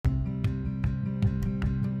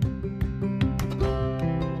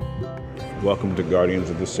Welcome to Guardians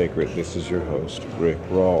of the Sacred. This is your host, Rick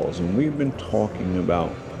Rawls, and we've been talking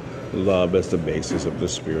about love as the basis of the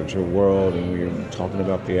spiritual world, and we're talking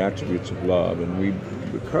about the attributes of love, and we're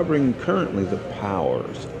covering currently the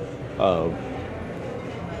powers of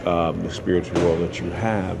the spiritual world that you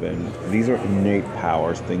have, and these are innate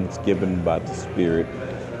powers, things given by the Spirit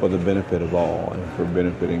for the benefit of all and for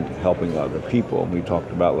benefiting, helping other people. And we talked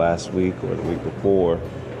about last week or the week before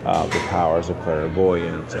the powers of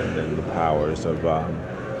clairvoyance, and then the powers of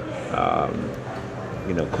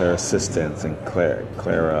clairassistance and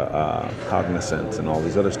cognizance and all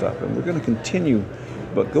these other stuff. And we're going to continue,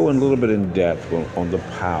 but go a little bit in depth on the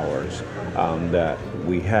powers that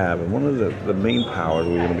we have. And one of the main powers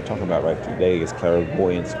we're going to be talking about right today is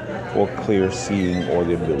clairvoyance, or clear seeing, or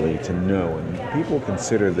the ability to know. And people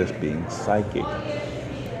consider this being psychic,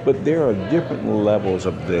 but there are different levels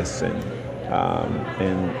of this, and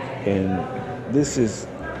this is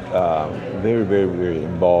very, very, very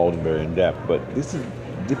involved and very in depth. But this is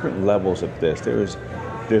different levels of this. There's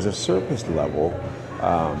a surface level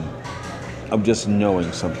of just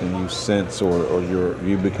knowing something you sense, or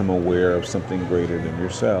you become aware of something greater than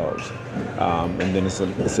yourselves, and then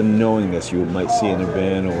it's a knowingness. You might see an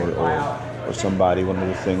event or somebody. One of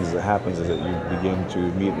the things that happens is that you begin to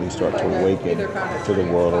immediately start to awaken to the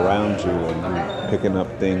world around you, and you're picking up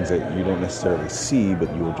things that you don't necessarily see,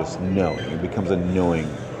 but you will just know. It becomes a knowing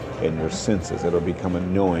in your senses. It'll become a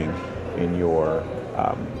knowing in your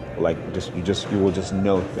you will just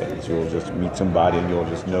know things. You will just meet somebody and you'll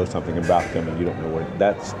just know something about them, and you don't know what.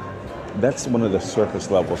 That's one of the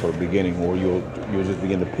surface levels of the beginning, where you'll just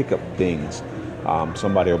begin to pick up things.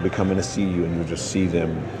 Somebody will be coming to see you, and you'll just see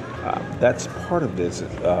them. That's part of this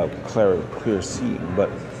clear seeing.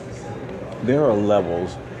 But there are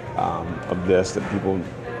levels of this that people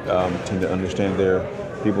tend to understand.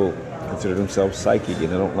 People consider themselves psychic,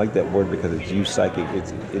 and I don't like that word because it's used psychic.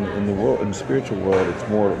 It's in the world, in the spiritual world, it's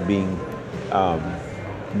more being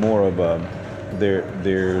more of a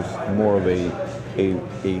there's more of a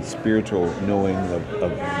spiritual knowing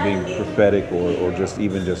of being prophetic, or just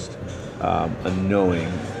even just a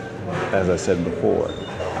knowing, as I said before.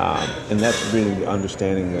 And that's really the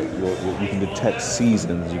understanding that you can detect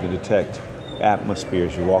seasons, you can detect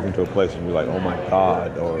atmospheres. You walk into a place and you're like, oh my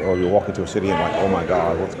God, or you walk into a city and like, oh my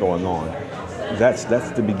God, what's going on? That's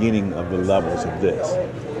the beginning of the levels of this.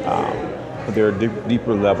 But there are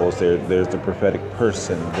deeper levels. There's the prophetic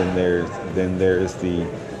person. Then there's the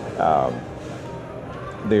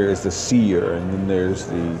seer, and then there's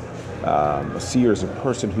a seer is a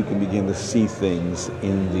person who can begin to see things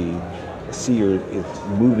in the. Seer is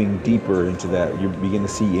moving deeper into that. You begin to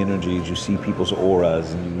see energies. You see people's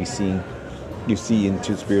auras, and you see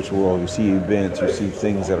into the spiritual world. You see events. You see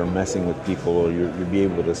things that are messing with people, or you'll be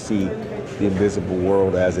able to see the invisible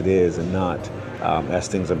world as it is, and not as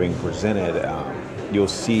things are being presented. You'll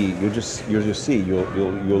just see.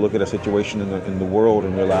 You'll look at a situation in the world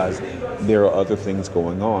and realize there are other things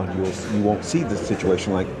going on. You won't see the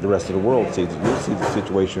situation like the rest of the world sees it. You'll see the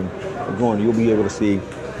situation going. You'll be able to see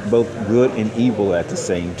both good and evil at the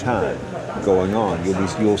same time going on.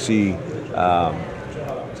 You'll see.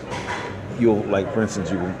 For instance,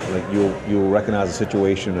 you'll recognize a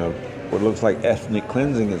situation of what looks like ethnic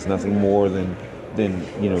cleansing is nothing more than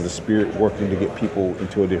the Spirit working to get people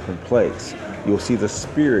into a different place. You'll see the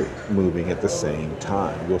Spirit moving at the same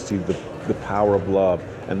time. You'll see the power of love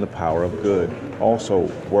and the power of good also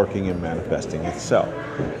working and manifesting itself.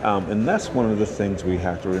 And that's one of the things we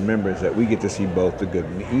have to remember, is that we get to see both the good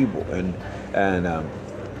and the evil.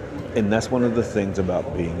 And that's one of the things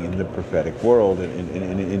about being in the prophetic world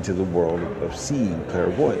and into the world of seeing,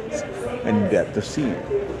 clairvoyance, and depth of seeing.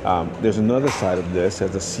 There's another side of this.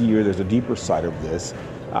 As a seer, there's a deeper side of this.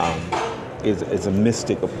 Is a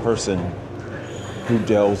mystic, a person who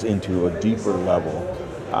delves into a deeper level.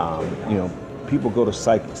 People go to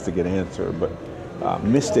psychics to get answer, but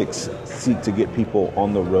mystics seek to get people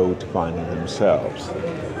on the road to finding themselves.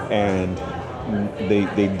 And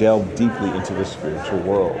they delve deeply into the spiritual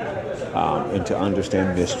world, and to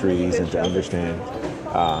understand mysteries, and to understand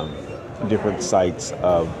different sites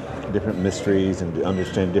of different mysteries, and to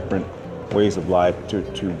understand different ways of life, to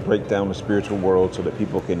break down the spiritual world so that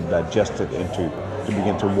people can digest it, and to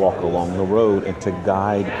begin to walk along the road and to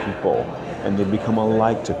guide people, and they become a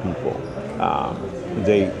light to people.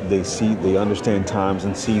 They understand times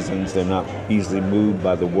and seasons. They're not easily moved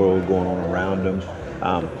by the world going on around them,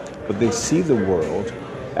 but they see the world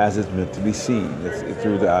as it's meant to be seen. It's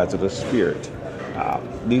through the eyes of the Spirit.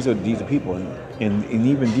 These are people, and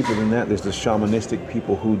even deeper than that, there's the shamanistic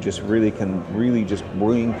people who just can just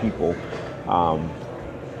bring people,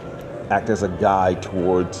 act as a guide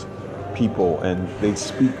towards people, and they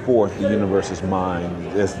speak forth the universe's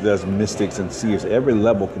mind. There's mystics and seers. Every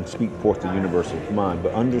level can speak forth the universe's mind,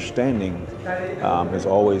 but understanding is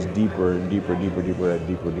always deeper and deeper at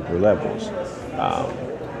deeper levels.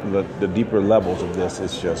 The deeper levels of this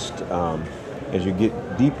is just as you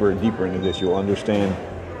get deeper and deeper into this, you'll understand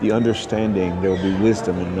the understanding. There will be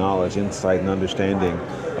wisdom and knowledge, insight and understanding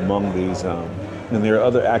among these. And there are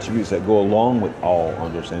other attributes that go along with all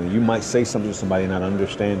understanding. You might say something to somebody and not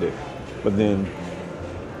understand it, but then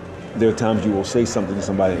there are times you will say something to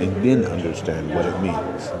somebody and then understand what it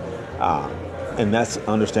means. And that's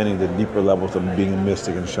understanding the deeper levels of being a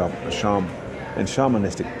mystic and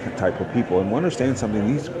shamanistic type of people. And when understanding something,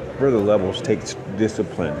 these further levels take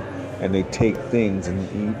discipline, and they take things,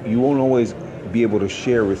 and you won't always be able to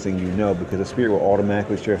share everything you know, because the spirit will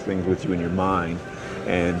automatically share things with you in your mind.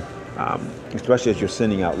 And especially as you're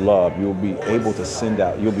sending out love, you'll be able to send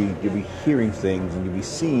out. You'll be hearing things, and you'll be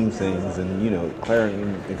seeing things, and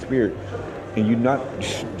declaring in spirit. And you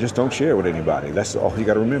just don't share with anybody. That's all you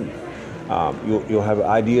got to remember. You'll have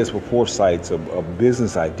ideas for foresights of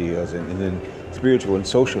business ideas, and then spiritual and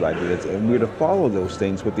social ideas, and we're to follow those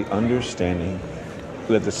things with the understanding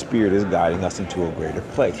that the spirit is guiding us into a greater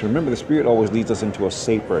place. Remember, the spirit always leads us into a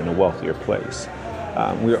safer and a wealthier place.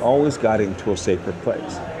 We're always guiding to a safer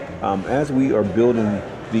place. As we are building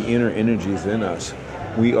the inner energies in us,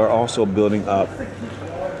 we are also building up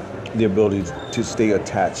the ability to stay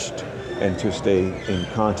attached and to stay in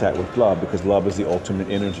contact with love, because love is the ultimate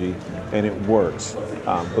energy, and it works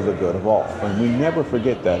for the good of all. And we never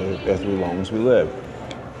forget that as long as we live.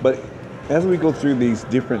 But as we go through these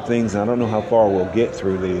different things, and I don't know how far we'll get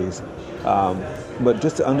through these, but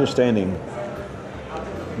just understanding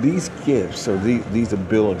these gifts or these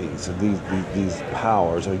abilities, or these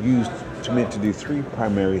powers are meant to do three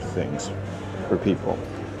primary things for people.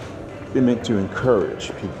 They're meant to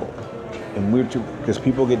encourage people, and because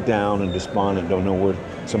people get down and despondent, don't know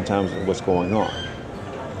sometimes what's going on.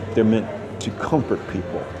 They're meant to comfort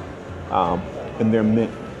people, and they're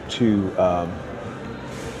meant to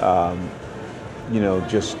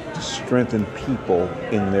just to strengthen people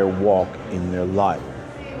in their walk, in their life.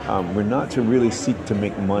 We're not to really seek to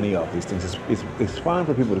make money off these things. It's fine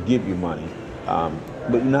for people to give you money,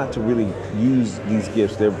 but not to really use these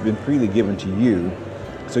gifts. They've been freely given to you,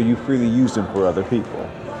 so you freely use them for other people.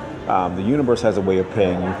 The universe has a way of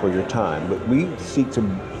paying you for your time, but we seek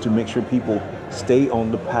to make sure people stay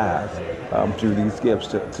on the path through these gifts,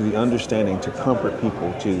 to the understanding, to comfort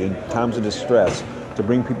people, in times of distress, to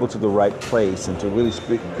bring people to the right place, and to really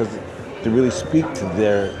speak to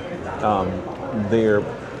their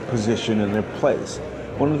position and their place.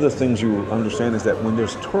 One of the things you understand is that when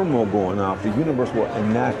there's turmoil going on, the universe will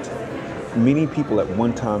enact many people at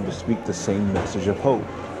one time to speak the same message of hope.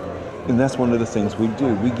 And that's one of the things we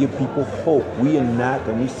do. We give people hope. We enact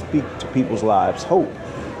and we speak to people's lives hope.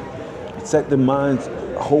 Set their minds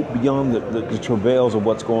hope beyond the travails of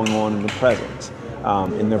what's going on in the present.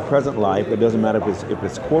 In their present life, it doesn't matter if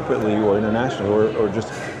it's corporately or internationally or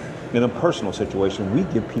just in a personal situation, we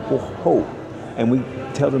give people hope. And we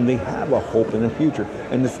tell them they have a hope in the future,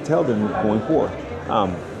 and just tell them going forward.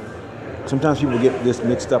 Sometimes people get this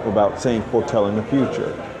mixed up about saying foretelling the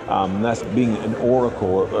future. That's being an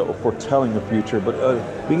oracle or foretelling the future, but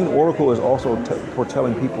being an oracle is also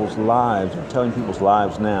foretelling people's lives, or telling people's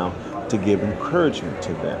lives now, to give encouragement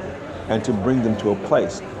to them and to bring them to a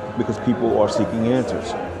place, because people are seeking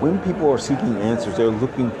answers. When people are seeking answers, they're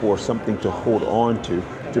looking for something to hold on to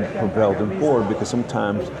propel them forward, because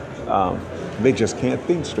sometimes they just can't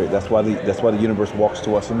think straight. That's why the universe walks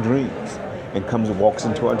to us in dreams, and walks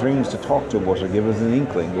into our dreams to talk to us or give us an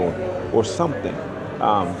inkling or something.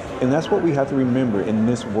 And that's what we have to remember in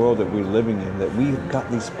this world that we're living in, that we've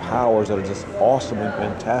got these powers that are just awesome and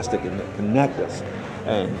fantastic and that connect us.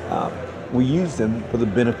 And we use them for the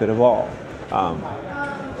benefit of all.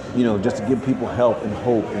 Just to give people help and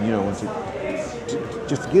hope, and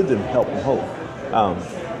just to give them help and hope.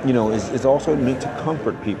 Is also meant to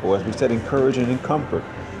comfort people, as we said, encourage and comfort.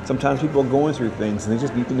 Sometimes people are going through things, and they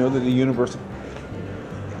just need to know that the universe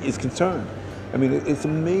is concerned. I mean, it's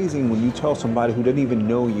amazing when you tell somebody who doesn't even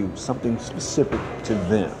know you something specific to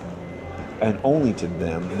them, and only to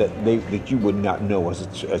them, that you would not know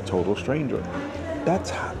as a total stranger. That's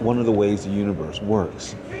one of the ways the universe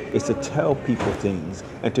works. It's to tell people things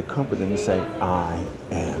and to comfort them and say, I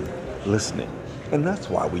am listening. And that's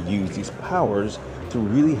why we use these powers to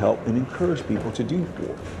really help and encourage people to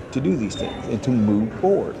do these things and to move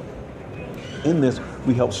forward. In this,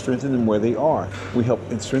 we help strengthen them where they are. We help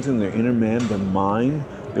strengthen their inner man, their mind,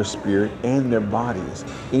 their spirit and their bodies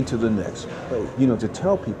into the next place, to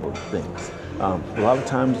tell people things. A lot of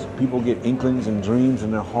times people get inklings and dreams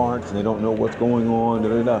in their hearts and they don't know what's going on,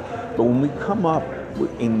 but when we come up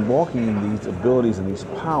in walking in these abilities and these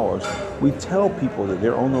powers, we tell people that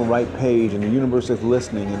they're on the right page and the universe is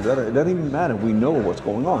listening, and it doesn't even matter if we know what's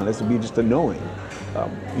going on. It has to be just a knowing. The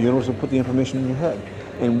universe will put the information in your head.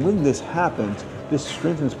 And when this happens, this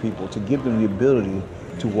strengthens people to give them the ability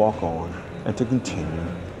to walk on and to continue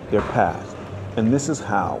their path. And this is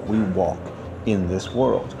how we walk in this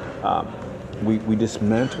world. We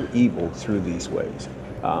dismantle evil through these ways.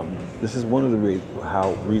 This is one of the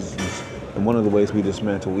reasons, and one of the ways we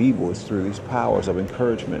dismantle evil is through these powers of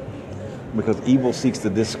encouragement. Because evil seeks to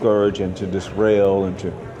discourage and to disrail and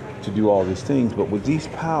to do all these things. But with these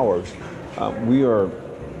powers, we are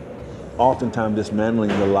oftentimes dismantling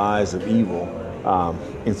the lies of evil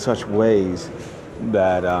in such ways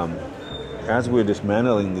that as we're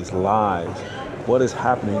dismantling these lies, what is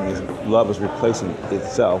happening is love is replacing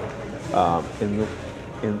itself in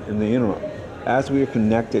the interim. As we are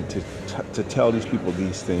connected to tell these people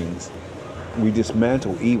these things, we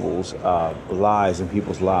dismantle evil's lies in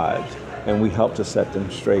people's lives, and we help to set them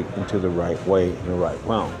straight into the right way, in the right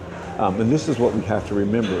realm. And this is what we have to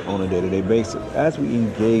remember on a day-to-day basis. As we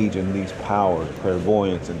engage in these powers,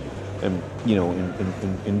 clairvoyance, and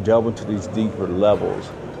delve into these deeper levels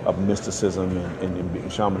of mysticism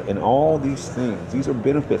and shaman, and all these things, these are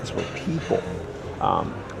benefits for people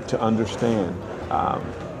to understand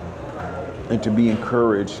and to be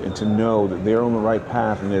encouraged and to know that they're on the right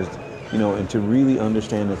path, and and to really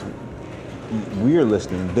understand that we are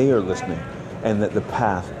listening, they are listening, and that the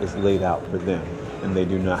path is laid out for them, and they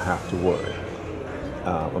do not have to worry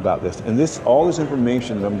about this. And all this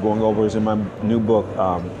information that I'm going over is in my new book,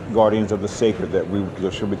 Guardians of the Sacred,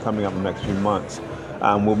 that should be coming up in the next few months.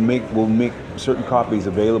 We'll make certain copies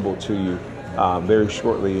available to you very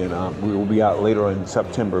shortly, and we will be out later in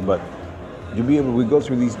September. But we go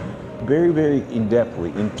through these very, very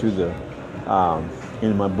in-depthly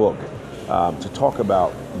in my book to talk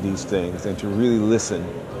about these things and to really listen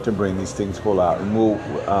to bring these things full out.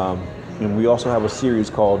 And we also have a series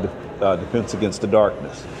called Defense Against the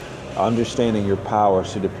Darkness, understanding your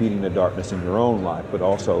powers to defeating the darkness in your own life, but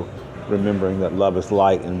also remembering that love is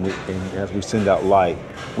light, and as we send out light,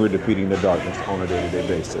 we're defeating the darkness on a day-to-day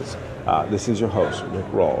basis. This is your host, Rick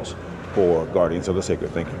Rawls, for Guardians of the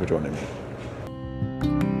Sacred. Thank you for joining me.